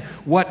here's the thing,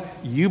 what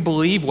you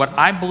believe, what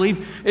I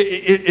believe,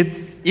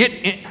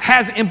 it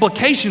has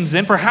implications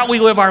then for how we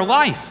live our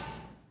life.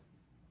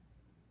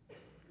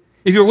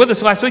 If you were with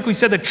us last week, we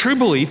said that true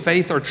belief,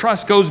 faith or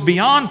trust, goes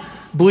beyond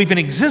belief in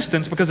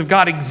existence, because if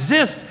God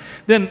exists,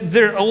 then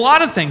there are a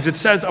lot of things it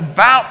says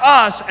about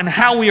us and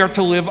how we are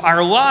to live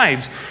our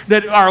lives.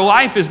 That our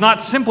life is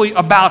not simply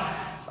about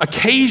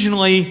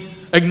occasionally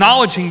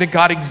acknowledging that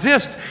God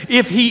exists.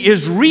 If he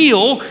is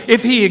real,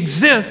 if he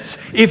exists,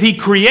 if he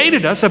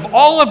created us, if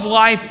all of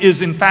life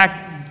is in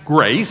fact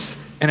grace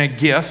and a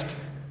gift,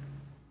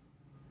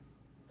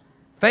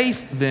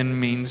 faith then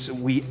means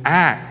we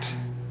act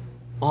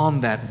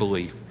on that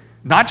belief.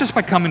 Not just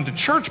by coming to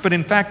church, but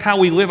in fact how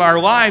we live our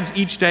lives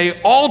each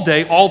day, all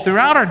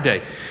throughout our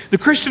day. The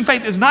Christian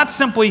faith is not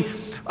simply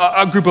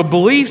a group of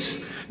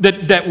beliefs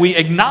that we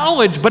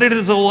acknowledge, but it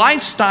is a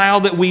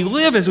lifestyle that we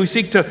live as we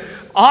seek to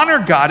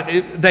honor God,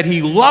 that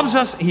he loves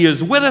us, he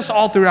is with us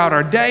all throughout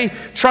our day,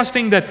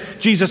 trusting that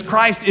Jesus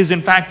Christ is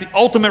in fact the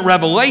ultimate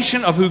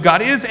revelation of who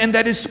God is, and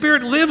that his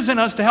Spirit lives in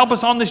us to help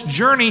us on this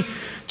journey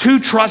to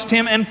trust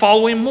him and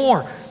follow him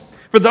more.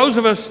 For those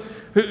of us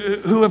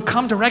who have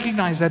come to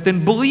recognize that,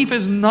 then belief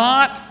is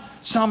not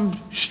some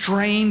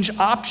strange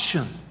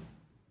option.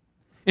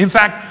 In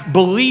fact,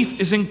 belief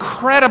is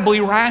incredibly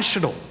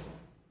rational.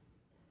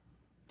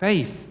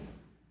 Faith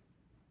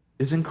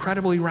is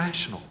incredibly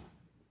rational.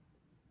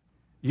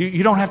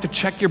 You don't have to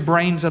check your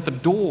brains at the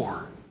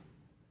door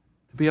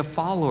to be a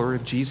follower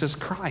of Jesus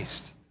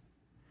Christ.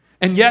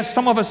 And yes,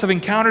 some of us have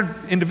encountered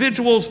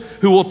individuals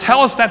who will tell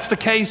us that's the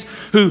case,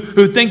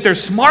 who think they're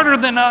smarter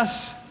than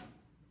us.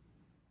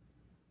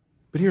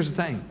 But here's the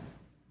thing.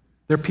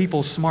 There are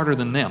people smarter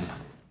than them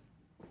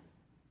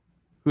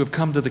who have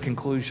come to the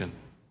conclusion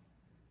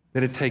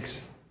that it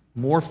takes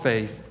more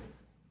faith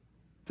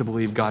to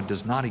believe God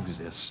does not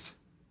exist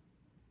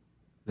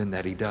than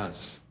that he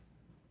does.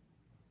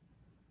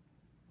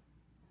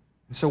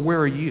 And so where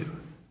are you?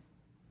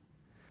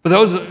 For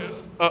those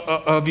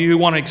of you who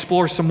want to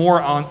explore some more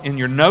in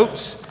your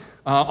notes,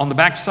 on the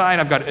back side,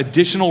 I've got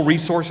additional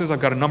resources. I've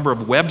got a number of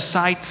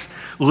websites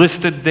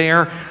listed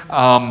there.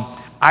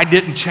 I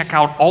didn't check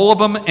out all of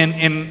them,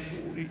 and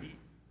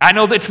I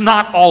know that's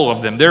not all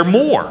of them. There are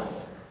more.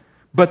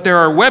 But there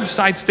are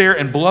websites there,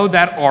 and below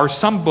that are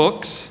some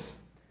books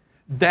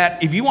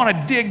that if you want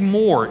to dig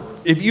more,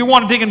 if you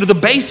want to dig into the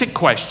basic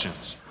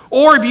questions,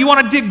 or if you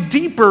want to dig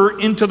deeper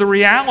into the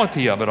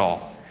reality of it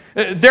all.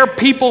 There are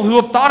people who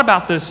have thought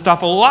about this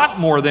stuff a lot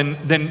more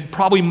than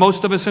probably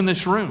most of us in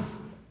this room.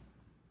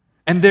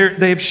 And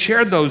they have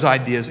shared those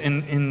ideas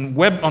on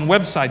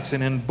websites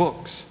and in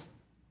books.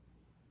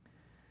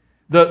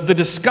 The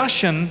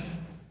discussion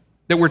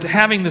that we're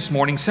having this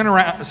morning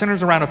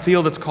centers around a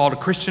field that's called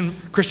Christian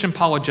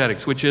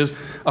apologetics, which is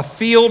a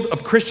field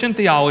of Christian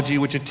theology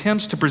which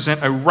attempts to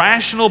present a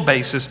rational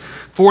basis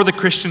for the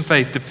Christian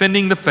faith,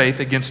 defending the faith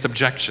against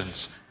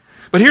objections.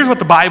 But here's what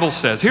the Bible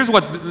says. Here's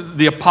what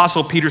the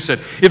Apostle Peter said.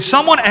 If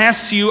someone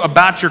asks you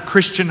about your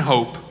Christian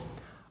hope,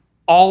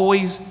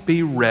 always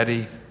be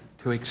ready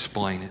to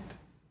explain it.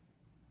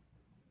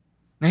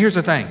 Now here's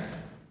the thing.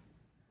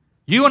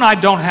 You and I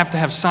don't have to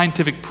have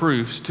scientific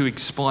proofs to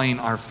explain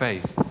our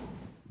faith.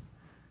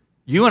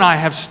 You and I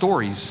have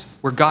stories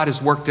where God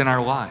has worked in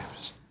our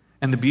lives.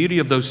 And the beauty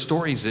of those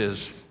stories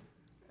is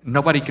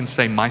nobody can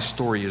say my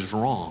story is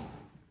wrong.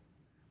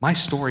 My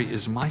story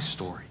is my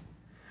story.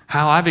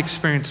 How I've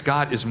experienced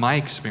God is my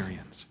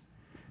experience.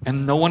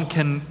 And no one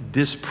can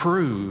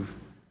disprove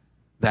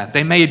that.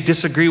 They may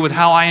disagree with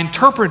how I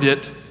interpret it,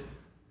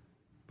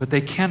 but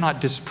they cannot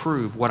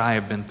disprove what I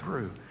have been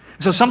through.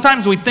 So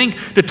sometimes we think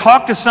to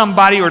talk to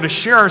somebody or to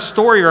share our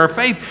story or our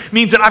faith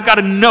means that I've got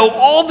to know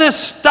all this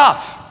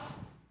stuff.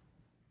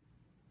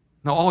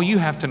 No, all you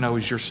have to know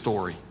is your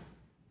story.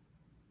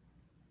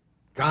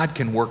 God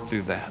can work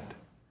through that.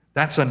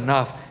 That's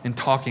enough in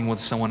talking with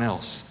someone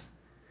else.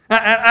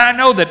 I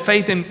know that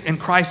faith in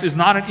Christ is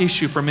not an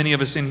issue for many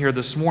of us in here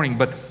this morning,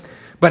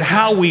 but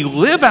how we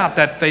live out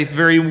that faith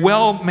very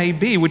well may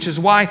be, which is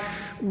why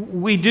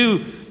we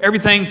do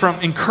everything from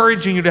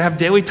encouraging you to have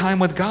daily time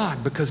with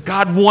God, because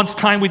God wants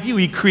time with you.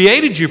 He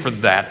created you for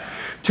that.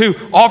 To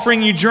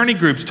offering you journey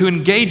groups, to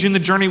engage in the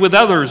journey with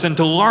others and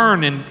to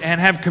learn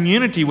and have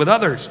community with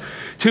others.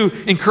 To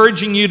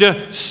encouraging you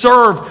to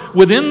serve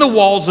within the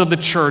walls of the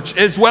church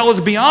as well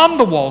as beyond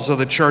the walls of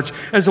the church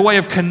as a way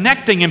of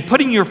connecting and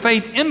putting your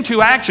faith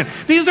into action.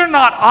 These are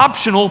not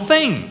optional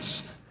things.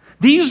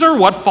 These are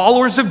what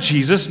followers of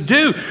Jesus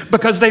do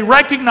because they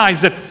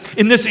recognize that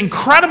in this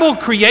incredible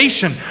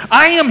creation,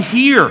 I am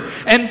here.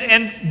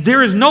 And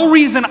there is no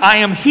reason I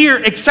am here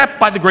except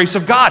by the grace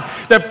of God.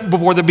 That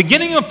before the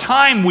beginning of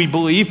time, we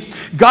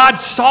believe, God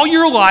saw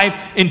your life,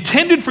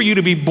 intended for you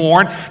to be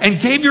born, and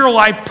gave your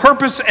life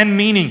purpose and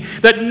meaning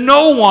that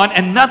no one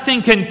and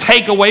nothing can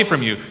take away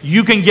from you.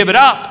 You can give it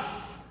up,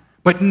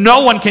 but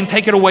no one can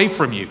take it away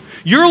from you.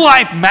 Your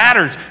life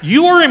matters.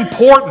 You are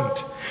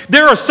important.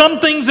 There are some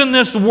things in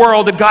this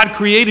world that God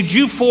created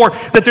you for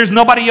that there's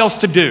nobody else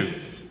to do.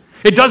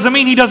 It doesn't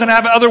mean He doesn't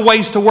have other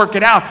ways to work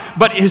it out,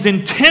 but His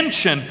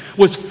intention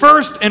was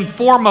first and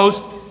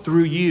foremost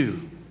through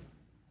you.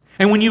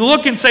 And when you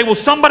look and say, well,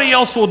 somebody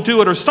else will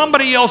do it, or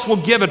somebody else will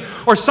give it,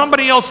 or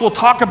somebody else will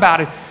talk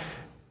about it,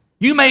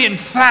 you may in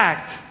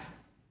fact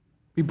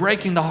be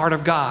breaking the heart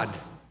of God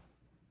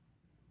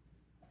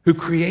who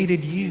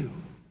created you.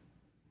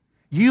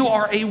 You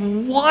are a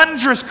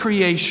wondrous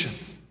creation.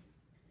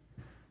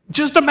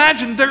 Just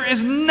imagine, there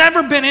has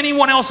never been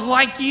anyone else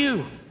like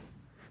you.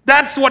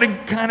 That's what a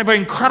kind of an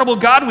incredible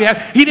God we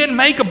have. He didn't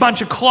make a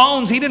bunch of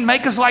clones. He didn't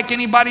make us like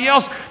anybody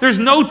else. There's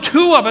no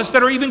two of us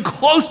that are even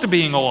close to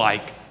being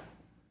alike.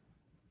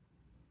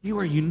 You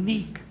are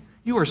unique.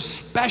 You are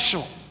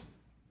special.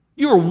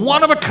 You are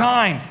one of a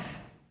kind.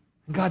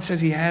 And God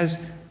says He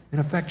has, in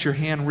effect, your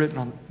name written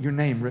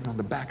on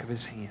the back of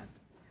His hand.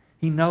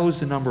 He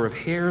knows the number of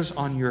hairs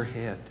on your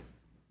head.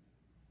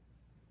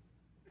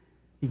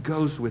 He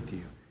goes with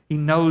you. He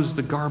knows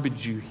the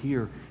garbage you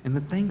hear and the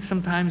things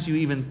sometimes you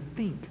even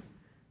think.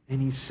 And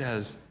He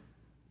says,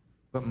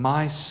 but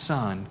my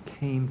Son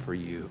came for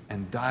you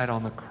and died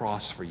on the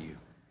cross for you.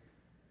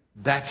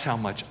 That's how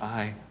much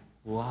I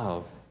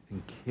love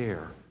and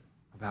care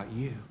about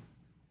you.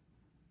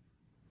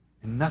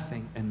 And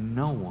nothing and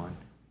no one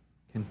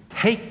can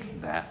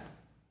take that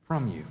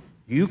from you.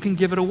 You can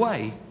give it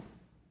away,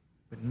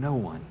 but no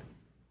one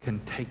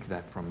can take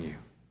that from you.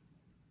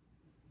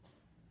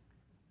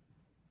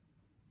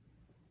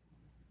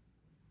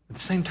 At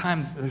the same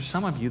time, there's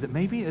some of you that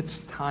maybe it's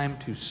time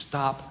to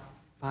stop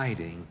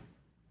fighting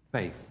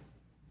faith.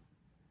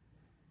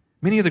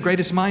 Many of the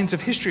greatest minds of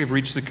history have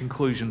reached the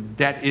conclusion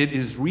that it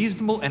is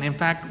reasonable and, in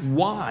fact,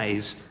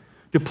 wise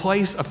to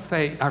place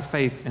our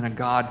faith in a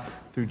God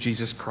through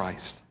Jesus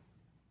Christ.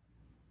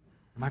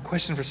 My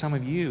question for some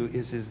of you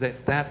is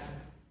that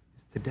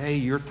today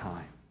your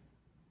time?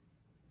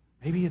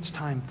 Maybe it's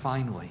time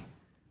finally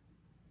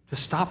to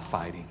stop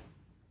fighting,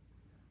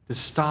 to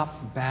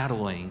stop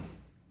battling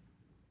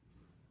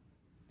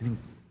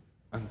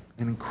an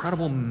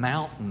incredible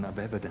mountain of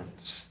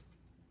evidence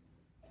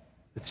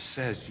that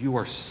says you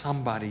are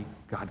somebody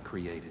God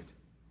created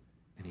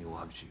and He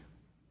loves you.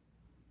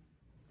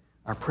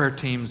 Our prayer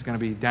team is going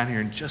to be down here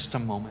in just a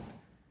moment,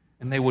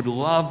 and they would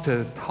love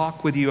to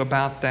talk with you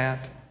about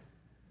that,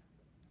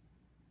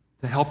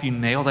 to help you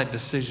nail that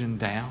decision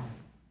down.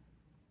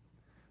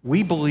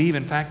 We believe,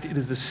 in fact, it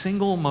is the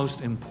single most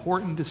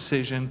important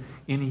decision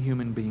any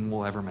human being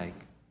will ever make.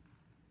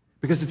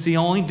 Because it's the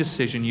only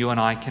decision you and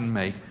I can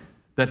make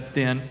that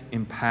then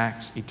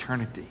impacts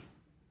eternity.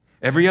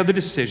 Every other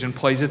decision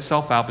plays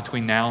itself out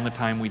between now and the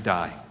time we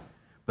die.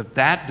 But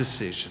that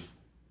decision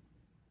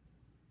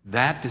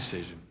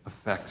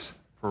affects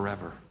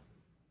forever.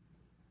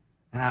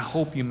 And I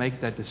hope you make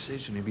that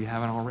decision if you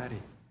haven't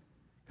already.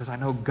 Because I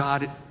know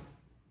God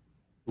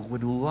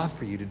would love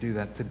for you to do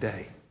that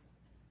today.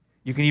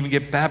 You can even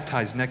get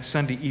baptized next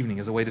Sunday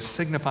evening as a way to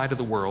signify to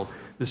the world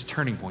this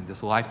turning point,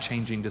 this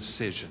life-changing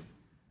decision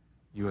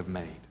you have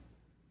made.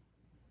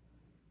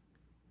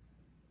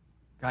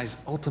 Guys,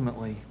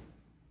 ultimately,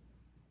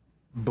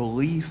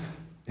 belief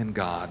in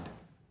God,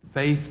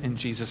 faith in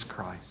Jesus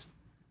Christ,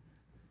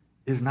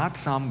 is not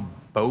some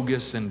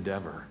bogus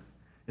endeavor.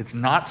 It's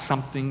not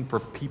something for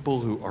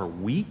people who are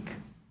weak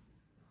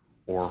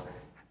or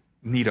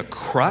need a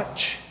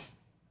crutch.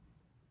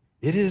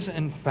 It is,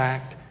 in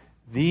fact,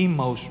 the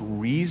most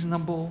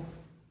reasonable,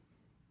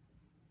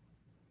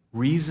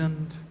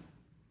 reasoned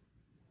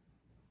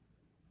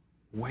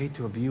way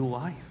to view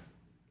life.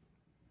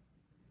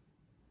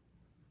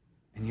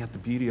 And yet the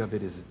beauty of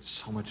it is it's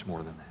so much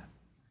more than that.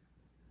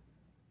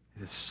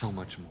 It is so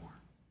much more.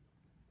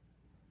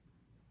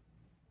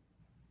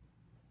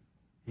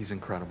 He's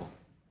incredible.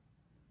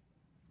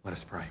 Let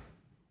us pray.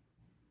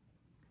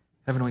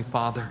 Heavenly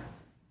Father,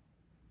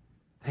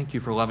 thank you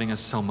for loving us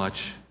so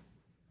much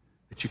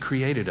that you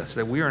created us,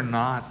 that we are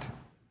not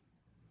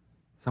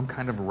some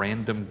kind of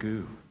random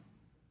goo.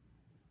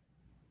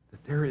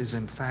 That there is,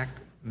 in fact,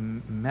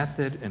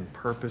 method and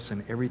purpose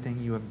in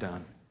everything you have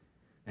done.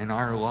 And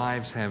our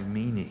lives have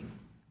meaning.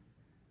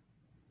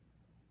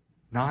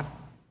 Not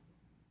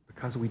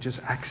because we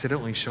just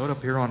accidentally showed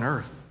up here on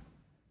earth,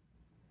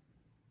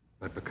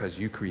 but because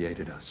you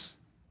created us.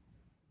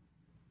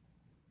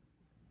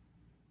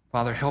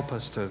 Father, help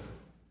us to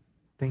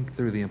think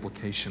through the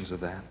implications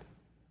of that.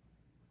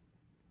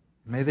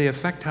 May they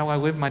affect how I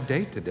live my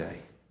day today.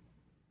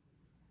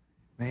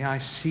 May I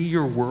see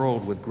your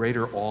world with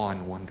greater awe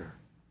and wonder.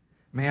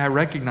 May I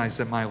recognize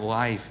that my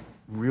life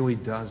really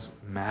does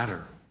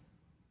matter.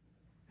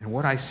 And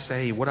what I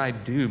say, what I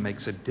do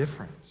makes a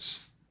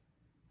difference.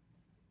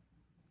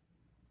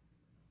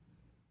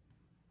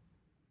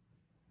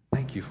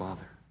 Thank you,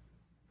 Father,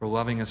 for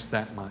loving us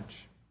that much.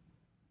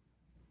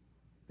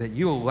 That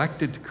you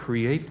elected to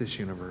create this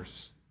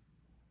universe.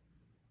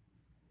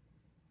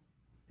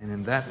 And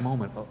in that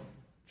moment,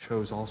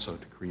 chose also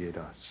to create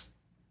us.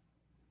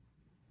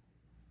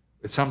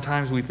 But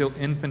sometimes we feel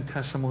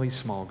infinitesimally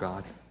small,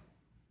 God.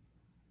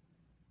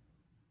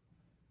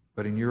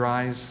 But in your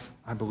eyes,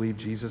 I believe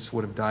Jesus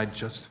would have died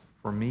just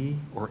for me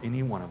or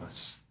any one of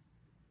us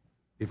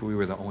if we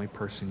were the only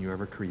person you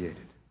ever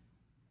created.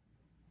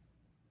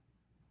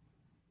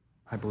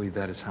 I believe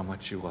that is how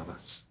much you love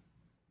us.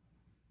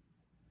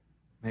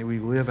 May we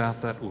live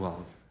out that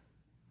love,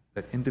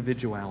 that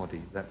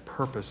individuality, that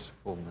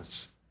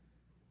purposefulness.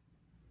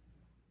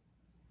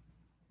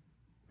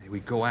 May we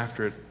go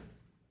after it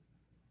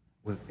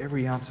with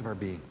every ounce of our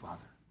being, Father.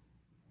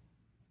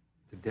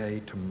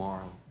 Today,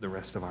 tomorrow, the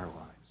rest of our lives.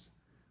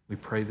 We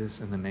pray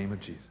this in the name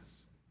of Jesus.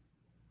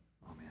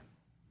 Amen.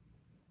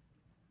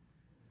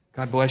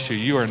 God bless you.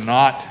 You are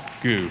not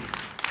goo.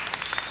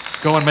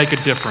 Go and make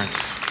a difference.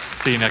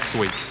 See you next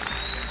week.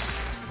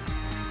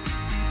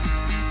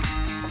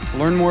 To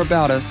learn more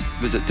about us,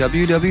 visit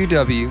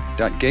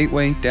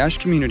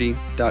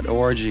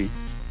www.gateway-community.org.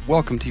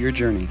 Welcome to your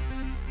journey.